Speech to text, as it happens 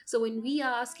So when we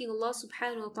are asking Allah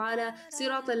subhanahu wa ta'ala,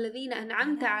 Sirat al-ladhina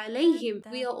an'amta alayhim,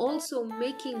 we are also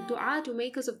making dua to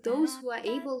make us of those who are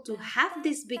able to have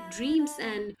these big dreams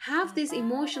and have this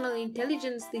emotional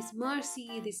intelligence, this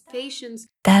mercy, this patience.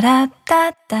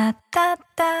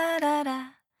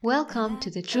 Welcome to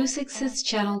the True Success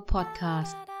Channel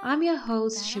podcast. I'm your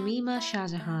host Shamima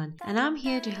Shahjahan, and I'm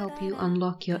here to help you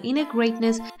unlock your inner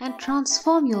greatness and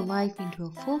transform your life into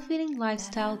a fulfilling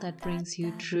lifestyle that brings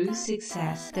you true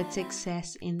success. That's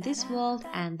success in this world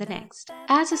and the next.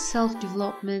 As a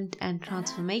self-development and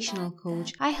transformational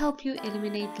coach, I help you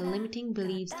eliminate the limiting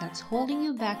beliefs that's holding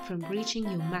you back from reaching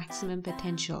your maximum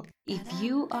potential. If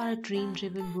you are a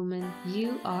dream-driven woman,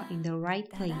 you are in the right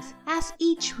place. As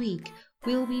each week,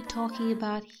 we'll be talking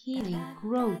about healing,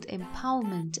 growth,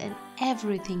 empowerment, and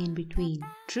everything in between.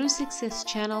 True Success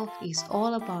Channel is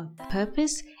all about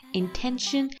purpose,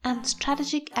 intention, and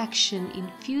strategic action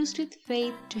infused with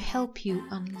faith to help you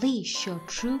unleash your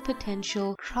true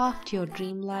potential, craft your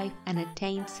dream life, and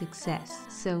attain success.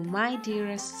 So, my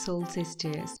dearest soul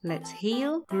sisters, let's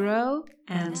heal, grow,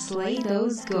 and slay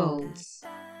those goals.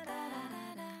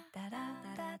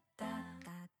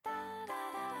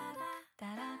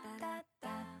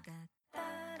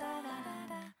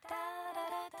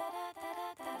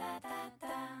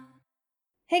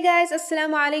 Hey guys,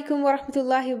 Assalamu alaikum wa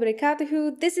rahmatullahi wa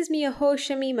barakatuhu. This is me, your host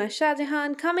Shamima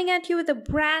Shahjahan, coming at you with a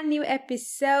brand new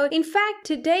episode. In fact,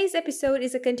 today's episode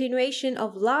is a continuation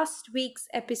of last week's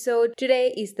episode.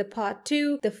 Today is the part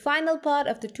 2, the final part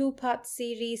of the 2-part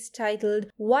series titled,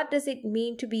 What Does It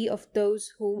Mean to Be of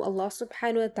Those Whom Allah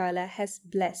subhanahu wa ta'ala has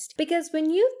blessed? Because when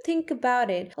you think about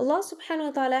it, Allah subhanahu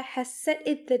wa ta'ala has set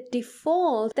it the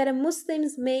default that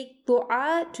Muslims make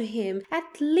dua to Him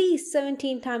at least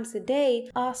 17 times a day,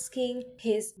 asking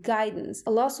His guidance.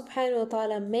 Allah subhanahu wa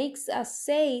ta'ala makes us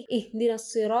say, Ihdina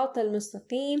sirat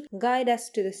al-mustaqim, guide us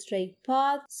to the straight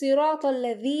path, sirat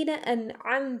al-ladhina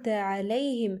an'amta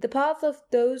alayhim, the path of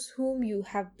those whom you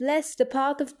have blessed, the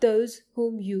path of those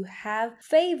whom you have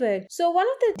favored. So one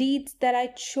of the deeds that I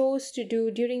chose to do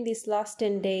during these last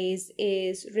 10 days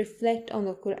is reflect on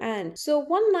the Quran. So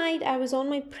one night I was on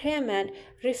my prayer mat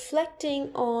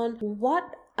reflecting on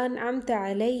what An'amta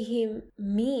alayhim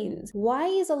means. Why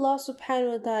is Allah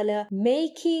subhanahu wa ta'ala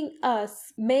making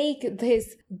us make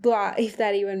this dua, if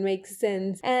that even makes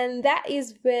sense? And that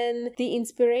is when the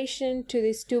inspiration to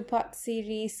this 2-part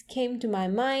series came to my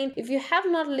mind. If you have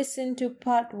not listened to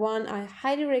part 1, I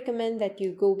highly recommend that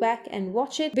you go back and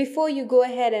watch it before you go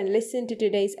ahead and listen to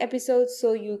today's episode,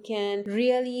 so you can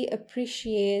really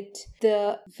appreciate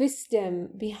the wisdom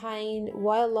behind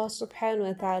why Allah subhanahu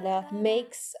wa ta'ala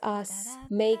makes us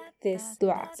make this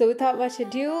dua. So without much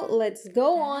ado, let's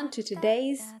go on to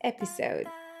today's episode.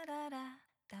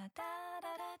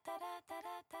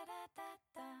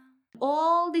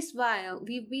 All this while,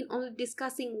 we've been only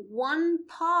discussing one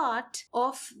part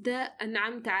of the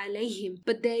An'amta alayhim.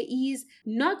 But there is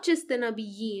not just the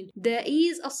Nabiyyin. There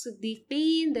is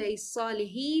as-Siddiqeen, there is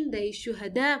Salihin, there is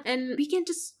Shuhada. And we can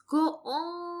just go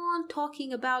on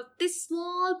talking about this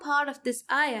small part of this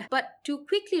ayah. But to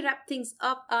quickly wrap things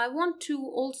up, I want to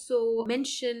also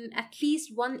mention at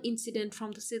least one incident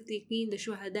from the Siddiqeen, the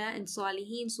Shuhada and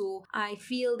Salihin. So I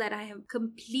feel that I have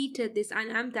completed this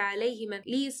An'amta alayhim at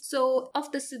least. So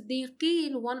of the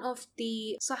Siddiqeen, one of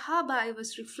the Sahaba I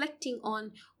was reflecting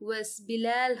on was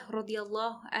Bilal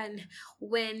radiallahu anhu,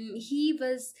 when he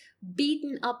was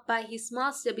beaten up by his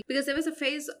master, because there was a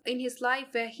phase in his life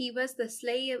where he was the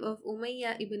slave of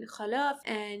Umayyah ibn Khalaf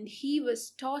and he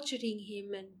was torturing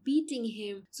him and beating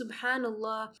him,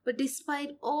 subhanallah. But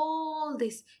despite all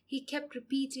this, he kept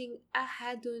repeating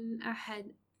Ahadun Ahad,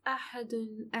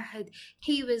 Ahadun Ahad.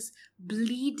 He was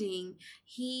bleeding,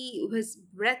 he was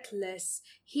breathless,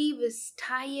 he was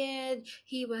tired,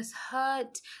 he was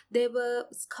hurt, there were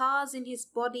scars in his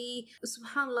body.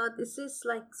 Subhanallah, this is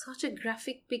like such a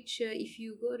graphic picture. If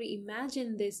you go to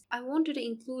imagine this, I wanted to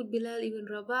include Bilal ibn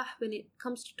Rabah when it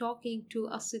comes to talking to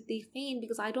as-Siddiqeen,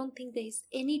 because I don't think there is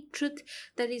any truth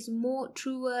that is more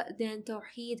truer than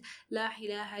Tawheed, La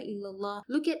ilaha illallah.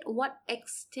 Look at what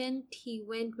extent he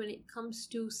went when it comes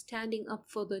to standing up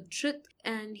for the truth,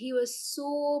 and he was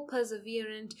so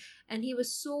perseverant and he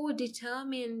was so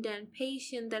determined and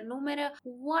patient that no matter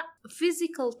what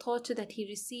physical torture that he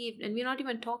received, and we're not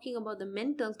even talking about the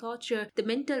mental torture, the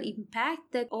mental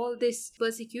impact that all this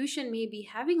persecution may be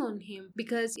having on him,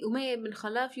 because Umayyah ibn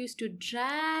Khalaf used to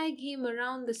drag him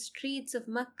around the streets of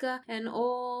Mecca and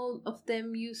all of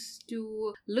them used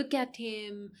to look at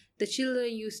him, the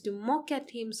children used to mock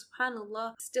at him,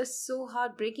 subhanallah. It's just so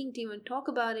heartbreaking to even talk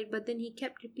about it, but then he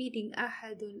kept repeating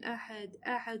Ahadun Ahad,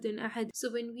 Ahadun Ahad.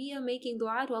 So when we are making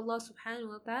dua to Allah subhanahu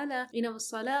wa ta'ala in our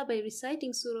salah by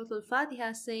reciting Surah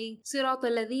Al-Fatiha saying Sirat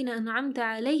al-Ladhina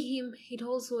an'amta alayhim. It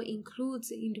also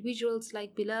includes individuals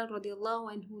like Bilal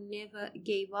radiallahu anhu who never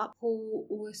gave up, who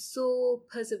were so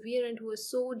perseverant, who were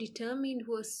so determined,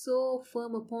 who were so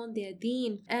firm upon their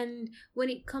deen. And when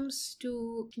it comes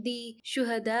to the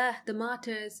shuhada, the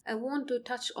martyrs, I want to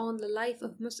touch on the life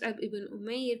of Mus'ab ibn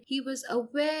Umair. He was a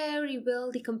very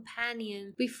wealthy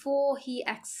companion before he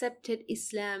accepted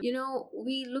Islam. You know,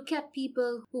 we look at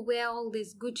people who wear all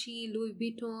this Gucci, Louis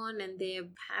Vuitton, and they're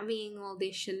having all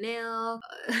this Chanel,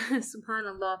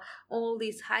 subhanallah, all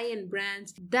these high-end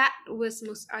brands. That was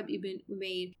Mus'ab ibn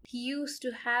Umair. He used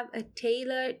to have a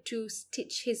tailor to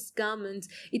stitch his garments.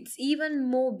 It's even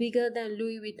more bigger than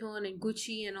Louis Vuitton and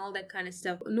Gucci and all that kind of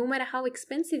stuff. No matter how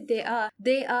expensive they are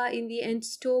in the end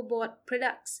store-bought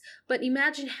products. But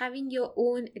imagine having your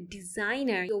own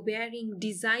designer. You're wearing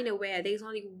designer wear. There's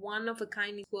only one of a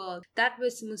kind in the world. That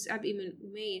was Mus'ab ibn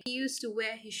Umair. He used to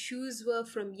wear, his shoes were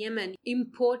from Yemen,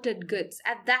 imported goods.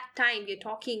 At that time, we're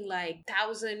talking like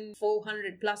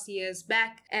 1,400 plus years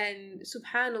back. And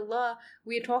subhanallah,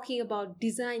 we're talking about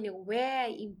designer wear,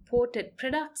 imported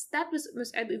products. That was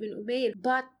Mus'ab ibn Umair.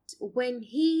 But when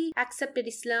he accepted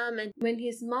Islam and when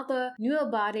his mother knew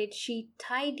about it, she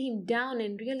tied him down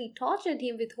and really tortured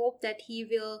him with hope that he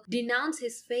will denounce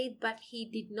his faith, but he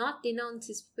did not denounce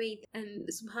his faith. And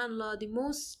subhanallah, the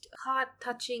most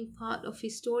heart-touching part of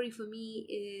his story for me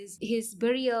is his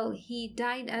burial. He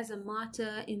died as a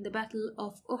martyr in the Battle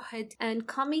of Uhud, and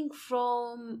coming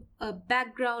from a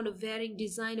background of wearing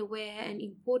designer wear and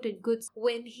imported goods,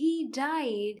 when he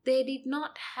died, they did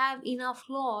not have enough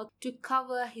cloth to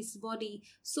cover his body,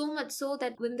 so much so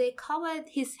that when they covered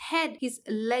his head, his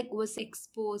leg was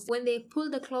exposed. When they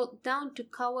pulled the cloth down to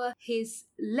cover his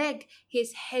leg,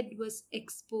 his head was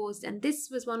exposed. And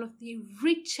this was one of the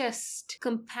richest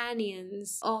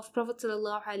companions of Prophet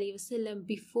ﷺ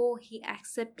before he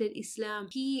accepted Islam.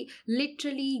 He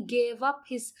literally gave up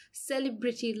his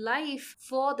celebrity life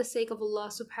for the sake of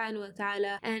Allah subhanahu wa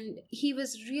ta'ala, and he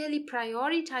was really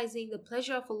prioritizing the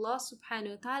pleasure of Allah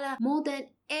subhanahu wa ta'ala more than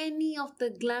any of the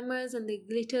glamours and the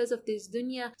glitters of this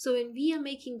dunya. So when we are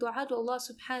making dua to Allah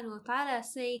subhanahu wa ta'ala,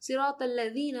 saying Sirat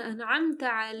al-Ladhina an'amta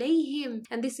alayhim,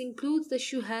 and this includes the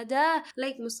shuhada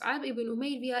like Mus'ab ibn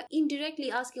Umair, we are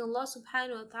indirectly asking Allah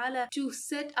subhanahu wa ta'ala to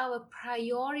set our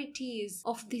priorities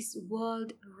of this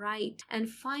world right. And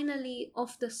finally,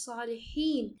 of the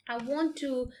Salihin, I want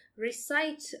to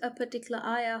recite a particular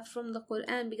ayah from the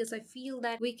Quran because I feel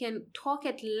that we can talk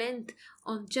at length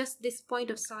on just this point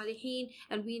of Salihin,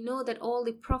 and we know that all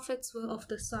the prophets were of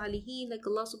the Salihin, like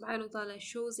Allah subhanahu wa ta'ala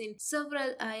shows in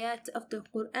several ayat of the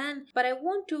Quran. But I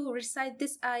want to recite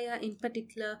this ayah in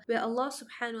particular where Allah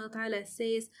subhanahu wa ta'ala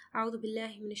says, A'udhu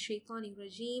billahi minash shaitanir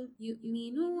rajim,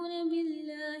 yu'minuna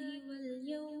billahi wal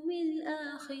yawmil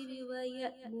akhir wa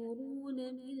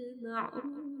ya'muruna bil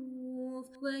ma'ruf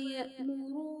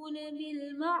ويأمرون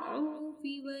بالمعروف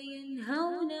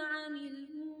وينهون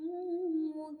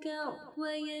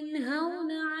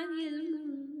عن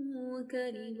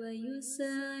المنكر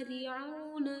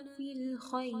ويسارعون في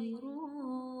الخيرات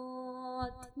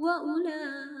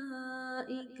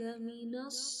وأولئك من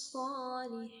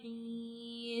الصالحين.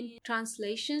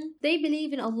 Translation: They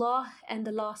believe in Allah and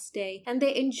the last day, and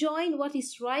they enjoin what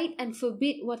is right and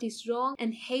forbid what is wrong,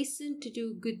 and hasten to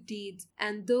do good deeds,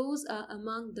 and those are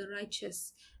among the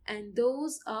righteous, and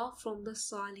those are from the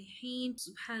Salihin.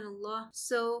 Subhanallah.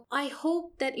 So I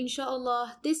hope that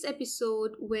inshallah this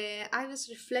episode where I was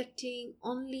reflecting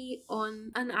only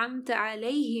on An'amta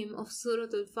alayhim of Surah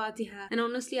Al-Fatiha, and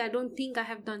honestly I don't think I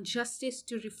have done justice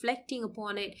to reflecting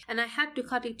upon it, and I had to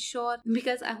cut it short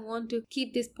because I want to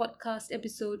keep this podcast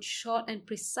episode short and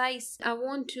precise. I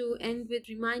want to end with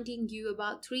reminding you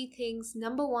about 3 things.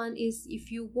 Number 1 is, if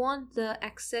you want the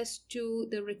access to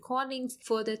the recordings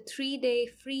for the 3-day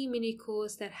free mini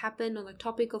course that happened on the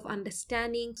topic of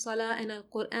understanding Salah and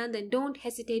Al-Quran, then don't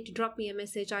hesitate to drop me a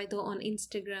message either on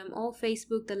Instagram or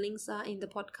Facebook. The links are in the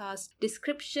podcast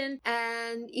description.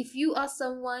 And if you are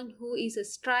someone who is a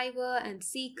striver and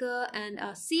seeker and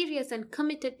are serious and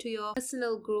committed to your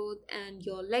personal growth and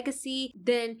your legacy,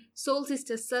 then Soul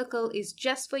Sister Circle is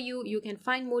just for you. You can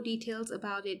find more details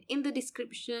about it in the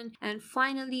description. And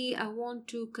finally, I want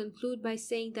to conclude by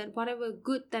saying that whatever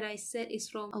good that I said is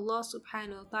from Allah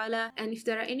subhanahu wa ta'ala, and if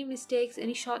there are any mistakes,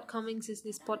 any shortcomings in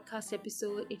this podcast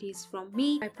episode, it is from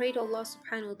me. I pray to Allah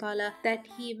subhanahu wa ta'ala that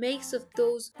He makes of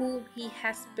those whom He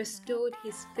has bestowed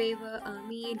His favor.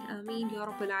 Ameen, Ameen, Ya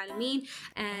Rabbil Alameen.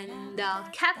 And I'll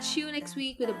catch you next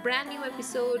week with a brand new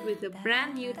episode with a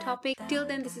brand new topic. Till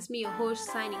then, this is me, your host,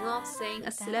 signing off, saying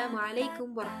Assalamu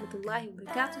alaikum wa rahmatullahi wa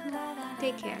barakatuhu.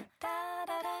 Take care.